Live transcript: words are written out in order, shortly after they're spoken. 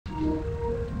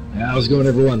How's it going,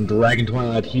 everyone? Dragon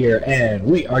Twilight here, and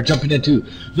we are jumping into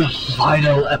the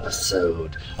final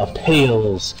episode of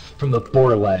Tales from the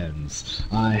Borderlands.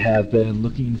 I have been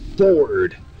looking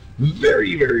forward,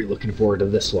 very looking forward to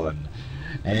this one.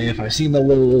 And if I seem a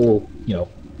little,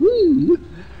 woo,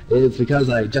 it's because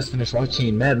I just finished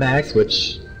watching Mad Max,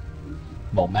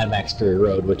 Mad Max Fury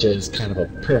Road, which is kind of a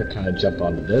perfect kind of jump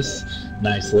onto this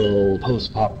nice little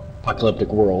post-apocalyptic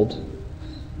world.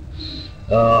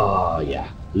 Oh, yeah.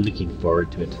 Looking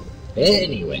forward to it.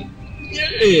 Anyway.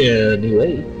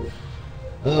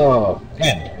 Oh,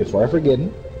 and before I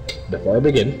begin,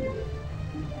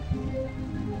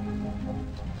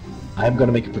 I'm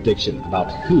gonna make a prediction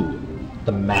about who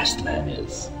the masked man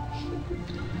is.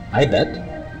 I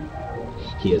bet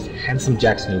he is Handsome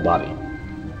Jack's new body.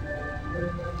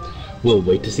 We'll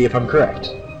wait to see if I'm correct.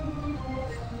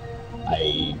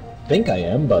 I think I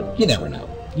am, but you never know.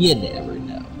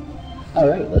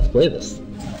 Alright, let's play this.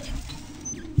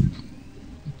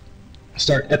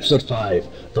 Start episode 5,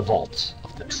 The Vault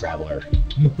of the Traveler.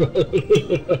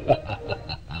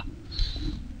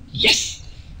 Yes!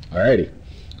 Alrighty.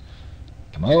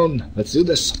 Come on, let's do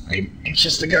this. I'm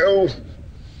anxious to go.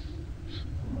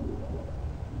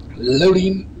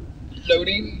 Loading.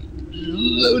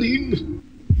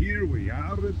 Here we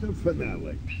are at the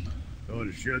finale.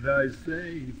 Or should I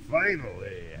say,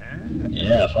 finally, huh?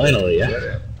 Yeah, finally, yeah.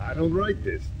 Well, I don't write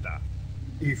this stuff.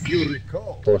 If you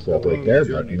recall, Fourth wall break there,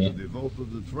 journey pardon me. to the Vault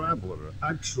of the Traveler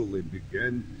actually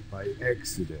began by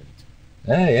accident.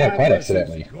 Yeah, quite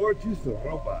accidentally. This gorgeous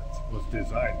robot was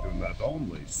designed to not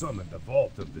only summon the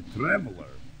Vault of the Traveler,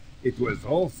 it was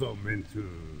also meant to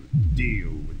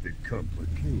deal with the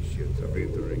complications of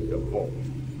entering the vault.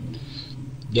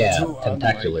 Yeah, Two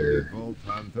tentacular. unlikely vault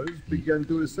hunters began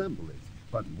to assemble it,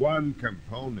 but one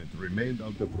component remained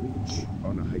out of reach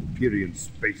on a Hyperion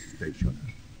space station.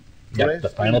 Yep, the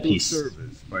final Pressed into piece.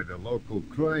 service by the local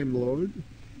crime lord,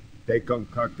 they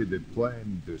concocted a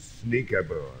plan to sneak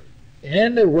aboard.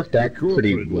 And it worked out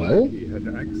pretty Corporate well. lackey had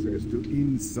access to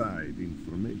inside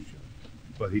information,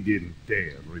 but he didn't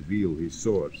dare reveal his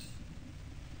source.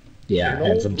 Yeah, An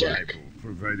Handsome old Jack. rival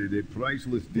provided a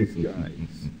priceless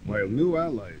disguise, while new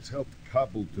allies helped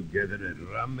cobble together a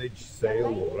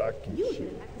rummage-sale rocket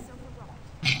ship.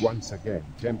 Once again,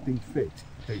 tempting fate,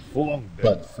 they flung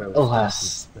But, themselves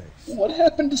alas, into space. what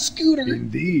happened to Scooter?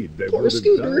 Indeed, they Poor would have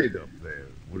Scooter. died up there,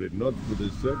 were it not for the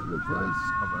sacrifice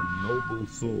of a noble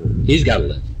soul. He's gotta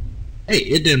live. Hey,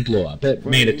 it didn't blow up. It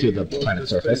made it to the Finally, aboard planet's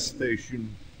the surface. space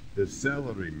station, the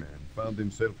salaryman found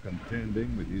himself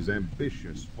contending with his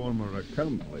ambitious former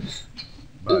accomplice.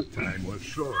 But time was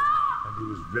short, and he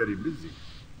was very busy,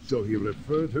 so he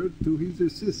referred her to his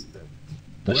assistant.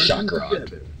 The Working shock rod.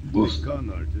 together, the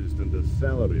con artist and the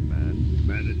salaryman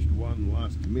managed one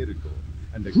last miracle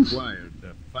and acquired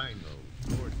the final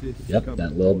Fortis Yep,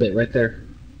 that little bit right there.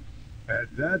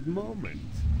 At that moment,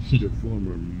 the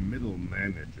former middle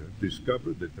manager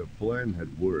discovered that the plan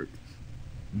had worked.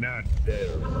 Not their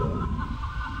fault.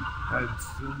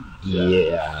 Handsome Jack.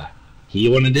 Yeah. He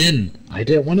wanted in. I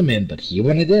didn't want him in, but he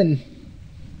wanted in.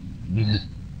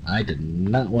 I did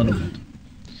not want him in.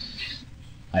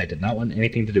 I did not want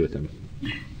anything to do with him.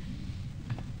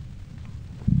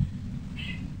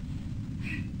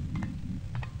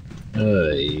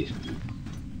 Oy.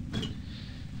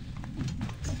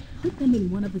 Put them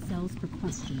in one of the cells for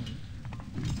questioning.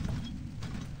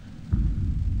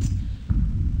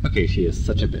 Okay, she is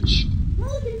such a bitch.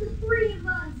 Look at the three of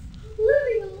us,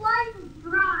 living a life of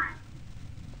crime.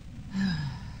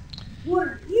 What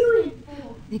are you in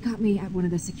for? They got me at one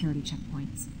of the security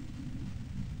checkpoints.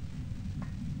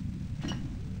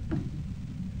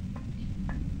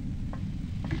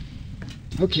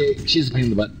 Okay, she's a pain in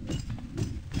the butt.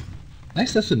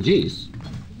 Nice SMGs.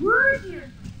 We're here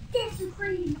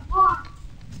desecrating art.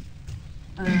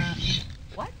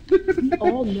 What? We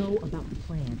all know about the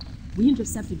plan. We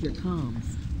intercepted your comms.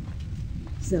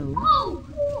 So, Oh,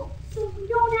 cool. So we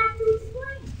don't have to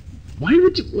explain. Why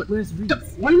would you? where's Reese?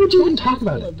 Why would you even talk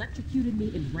about it? Electrocuted me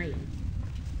and ran.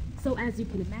 So as you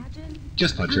can imagine,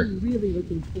 Just punch her. I'm really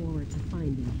looking forward to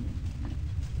finding him.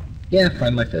 Yeah,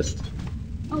 find my fist.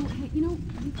 Oh, hey,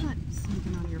 you've got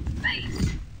something on your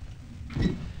face.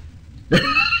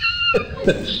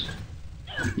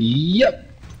 Yep.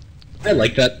 I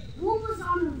like that. What was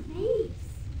on her face?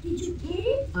 Did you get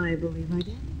it? I believe I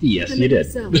did. Yes, Come you in did.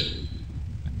 yourself.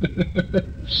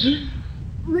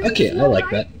 Okay, I like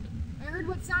that. I heard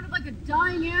what sounded like a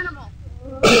dying animal.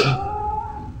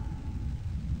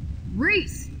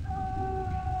 Reese!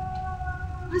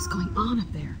 What is going on up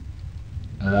there?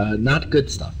 Not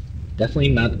good stuff. Definitely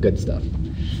not good stuff.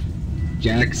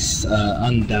 Jack's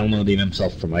undownloading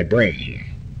himself from my brain,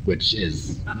 which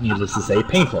is, needless to say,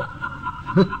 painful.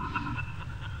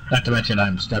 Not to mention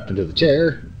I'm strapped into the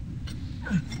chair.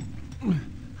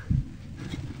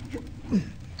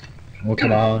 Oh,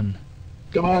 come on.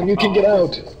 Come on, you can get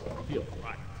out. Feels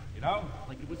right, you know?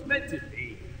 Like it was meant to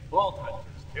be. Vault hunters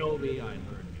kill me, I learn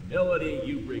humility,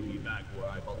 you bring me back where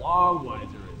I belong, wiser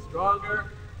and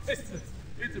stronger.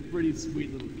 It's a pretty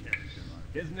sweet little character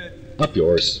arc, isn't it? Up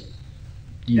yours.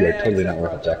 You are totally not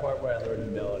worth it, Jack. The part where I learn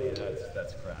humility,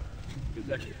 that's crap.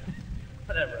 Because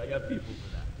whatever, I got people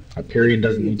for that. Hyperion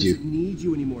doesn't need you. Doesn't need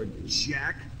you anymore,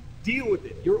 Jack. Deal with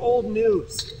it. You're old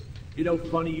news. You know,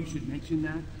 funny you should mention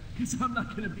that, because I'm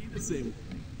not going to be the same.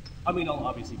 I mean, I'll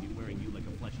obviously be wearing you like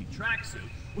a fleshy tracksuit,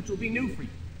 which will be new for you.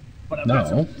 But I've got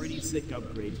some pretty sick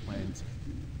upgrades planned.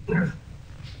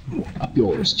 Up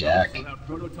yours, Jack. So that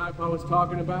prototype I was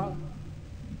talking about?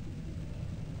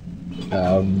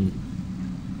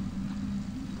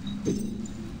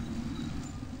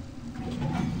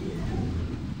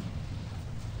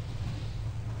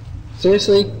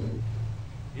 Seriously?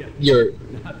 Yeah. You're...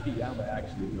 Not the Yama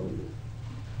actually building.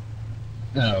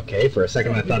 Okay, for a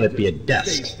second I thought it'd be a Stay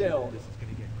desk. still. This is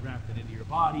going to get grafted into your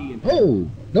body and... Oh,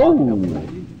 no!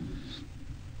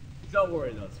 Don't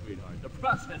worry though, sweetheart. The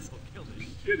process will kill the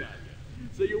shit out of you.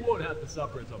 So you won't have to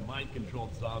suffer as a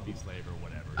mind-controlled zombie slave or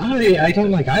whatever. I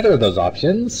don't like either of those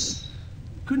options.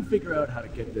 Couldn't figure out how to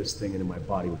get this thing into my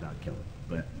body without killing it.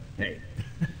 But hey,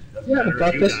 doesn't Yeah, matter if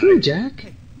thought you this die. through,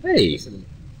 Jack. Hey. Listen to me.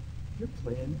 Your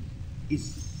plan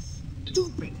is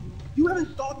stupid. You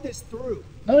haven't thought this through.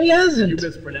 No, he You hasn't.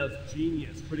 mispronounced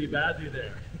genius pretty badly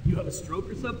there. You have a stroke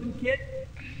or something, kid?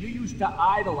 You used to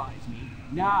idolize me.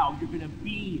 Now you're gonna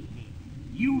be me.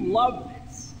 You love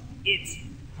this. It's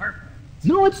perfect.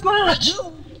 No, it's not.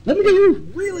 No, Let me go.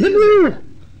 really Let me isn't. go.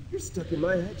 You're stuck in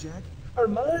my head, Jack. Our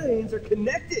minds are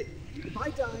connected. If I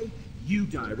die, you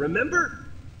die, remember?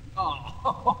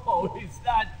 Oh, is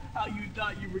that how you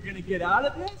thought you were gonna get out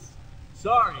of this?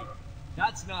 Sorry,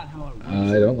 that's not how it works.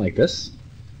 I don't like this.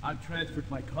 I've transferred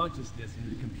my consciousness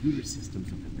into the computer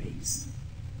systems of the base.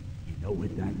 You know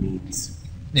what that means?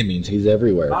 It means he's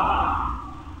everywhere.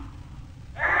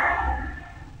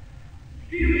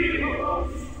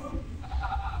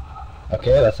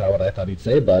 Okay, that's not what I thought he'd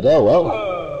say, but oh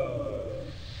well.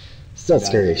 Still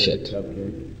scary as shit.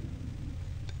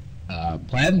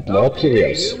 Plan, blow up Okay,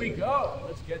 Helios. here we go.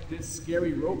 Let's get this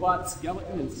scary robot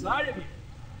skeleton inside of you.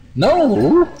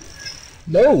 No!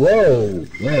 No, whoa!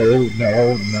 No,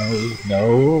 no, no,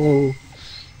 no.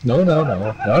 No, no,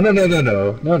 no. No, no, no, no,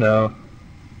 no. No, no.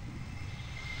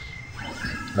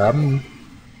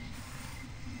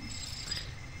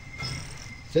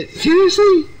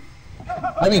 Seriously?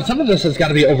 I mean, some of this has got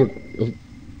to be over...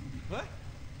 What?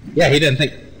 Yeah, he didn't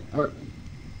think...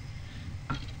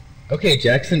 Okay,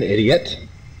 Jackson, idiot.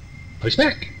 Push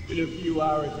back. In a few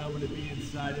hours, I'm going to be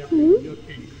inside every nook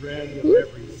and cranny of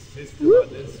every system on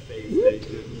this space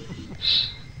station.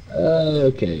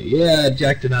 Okay, yeah,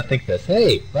 Jack did not think this.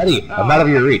 Hey, buddy, I'm out of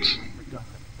your reach. I forgot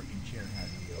the freaking chair had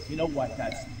wheels. You know what?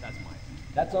 That's mine.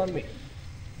 That's on me.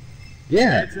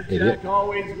 Yeah, It's a idiot. Jack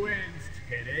always wins.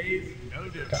 Today's no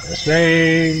different.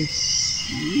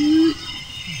 Restraints.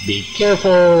 Be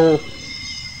careful.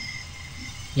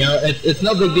 You know, it's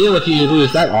no big deal if you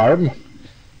lose that arm.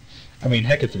 I mean,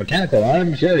 heck, it's a mechanical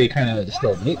arm. Sure, you kind of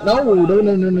still need... No, no, no,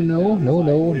 no, no, no, no,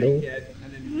 no, no.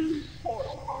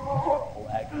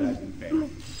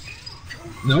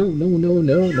 No, no, no,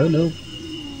 no, no, no.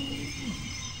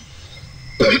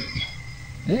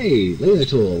 Hey, laser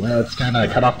tool. Let's kind of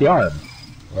cut off the arm.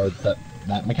 Or that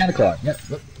mechanical arm. Yep.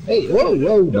 Yeah. Hey, whoa,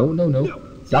 whoa, no, no, no.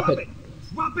 Stop it.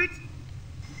 Drop it!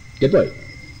 Good boy.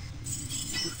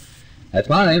 That's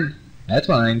mine. That's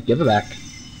mine. Give it back.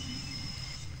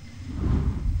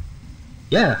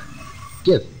 Yeah.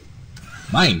 Give.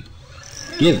 Mine.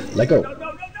 Give. Let go. No, no,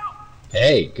 no, no!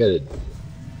 Hey, good.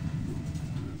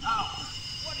 Oh,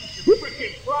 what is your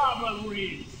freaking problem,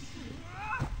 Reese?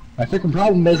 My freaking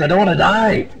problem is I don't want to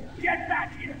die.